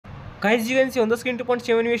Guys, you can see on the screen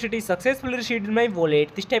 2.7 USDT successfully received in my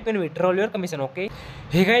wallet. This type can withdraw your commission. Okay.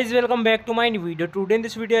 Hey guys, welcome back to my new video. Today in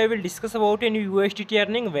this video I will discuss about a new USDT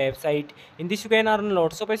earning website. In this you can earn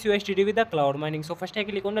lots of USDT with the cloud mining. So first I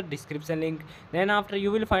click on the description link. Then after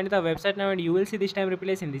you will find the website now and you will see this time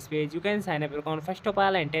replace in this page. You can sign up your account. First of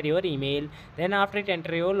all enter your email. Then after it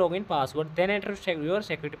enter your login password. Then enter your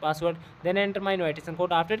security password. Then enter my invitation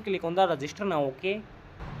code. After it click on the register now. Okay.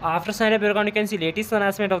 After sign up your account, you can see latest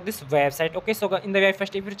announcement of this website. Okay, so in the web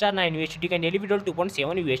first, if you charge 9 USDT, you can daily withdraw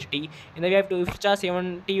 2.7 USDT. In the web 2, if you charge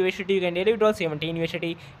 70 USDT, you can daily withdraw 17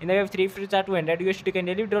 USDT. In the web 3, if you charge 200 USDT, you can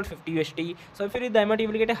daily withdraw 50 USDT. So if you read the amount, you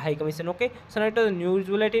will get a high commission. Okay, so now to the news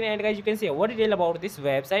bulletin, and guys, you can see what detail about this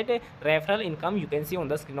website referral income. You can see on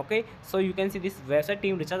the screen. Okay, so you can see this website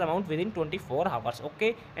team recharge amount within 24 hours.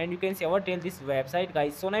 Okay, and you can see what tell this website,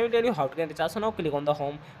 guys. So now I will tell you how to get recharge. So now click on the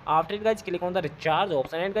home. After it, guys, click on the recharge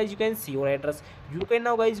option. And guys, you can see your address. You can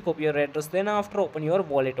now guys copy your address. Then after open your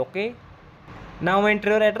wallet. Okay, now enter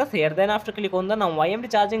your address here. Then after click on the now I am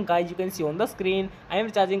recharging, guys. You can see on the screen I am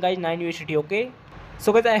recharging, guys, 9 USDT. Okay,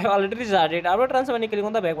 so guys I have already recharged it. After transfer when you click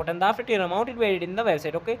on the back button, the after your amount it will be added in the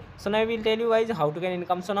website. Okay, so now I will tell you guys how to get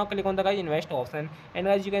income. So now click on the guys invest option, and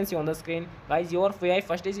guys you can see on the screen, guys your way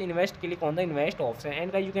first is invest. Click on the invest option,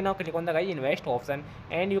 and guys you can now click on the guys invest option,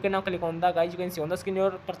 and you can now click on the guys you can see on the screen your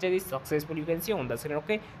purchase is successful. You can see on the screen.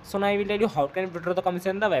 Okay, so now I will tell you how can withdraw the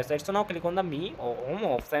commission in the website. So now click on the me home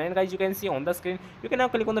option, and guys you can see on the screen you can now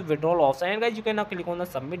click on the withdrawal option, and guys you can now click on the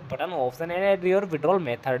submit button option and add your withdrawal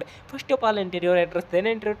method. First of all enter your address, then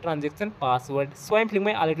enter your transaction password. So I'm filling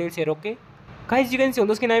my all details here. Okay, guys you can see on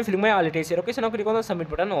the screen I'm filling my all details here. Okay, so now click on the submit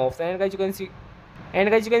button option, and guys you can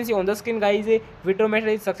see on the screen, guys, a withdrawal method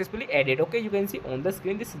is successfully added. Okay, you can see on the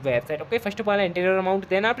screen this website. Okay, first of all enter your amount,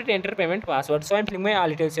 then after enter payment password. So I'm filling my all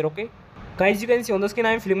details here. Okay, guys you can see on the screen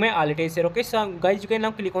I am filling my all details here. Okay, so guys you can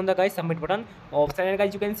now click on the guys submit button option, and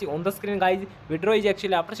guys you can see on the screen, guys, withdraw is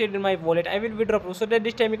actually appreciated in my wallet. I will withdraw, so that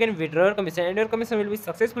this time you can withdraw your commission, and your commission will be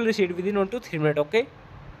successfully received within 1 to 3 minutes. Okay,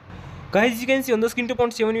 guys you can see on the screen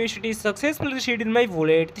 2.7 USDT is successfully received in my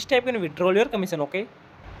wallet. This type can withdraw your commission. Okay,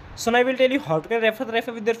 so now I will tell you how to can refer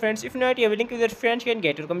with your friends. If not you have a link with your friends, you can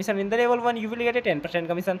get your commission. In the level 1 you will get a 10%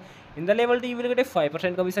 commission. In the level 2 you will get a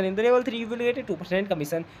 5% commission. In the level 3 you will get a 2%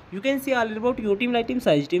 commission. You can see all about your team, like team,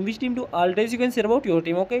 size team, which team do all days you can share about your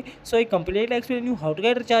team. Okay, so I completely explain you how to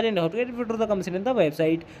get recharge and how to get withdraw the commission in the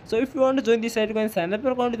website. So if you want to join this site, you can sign up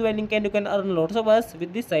your account with my link and you can earn lots of us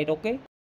with this site. Okay.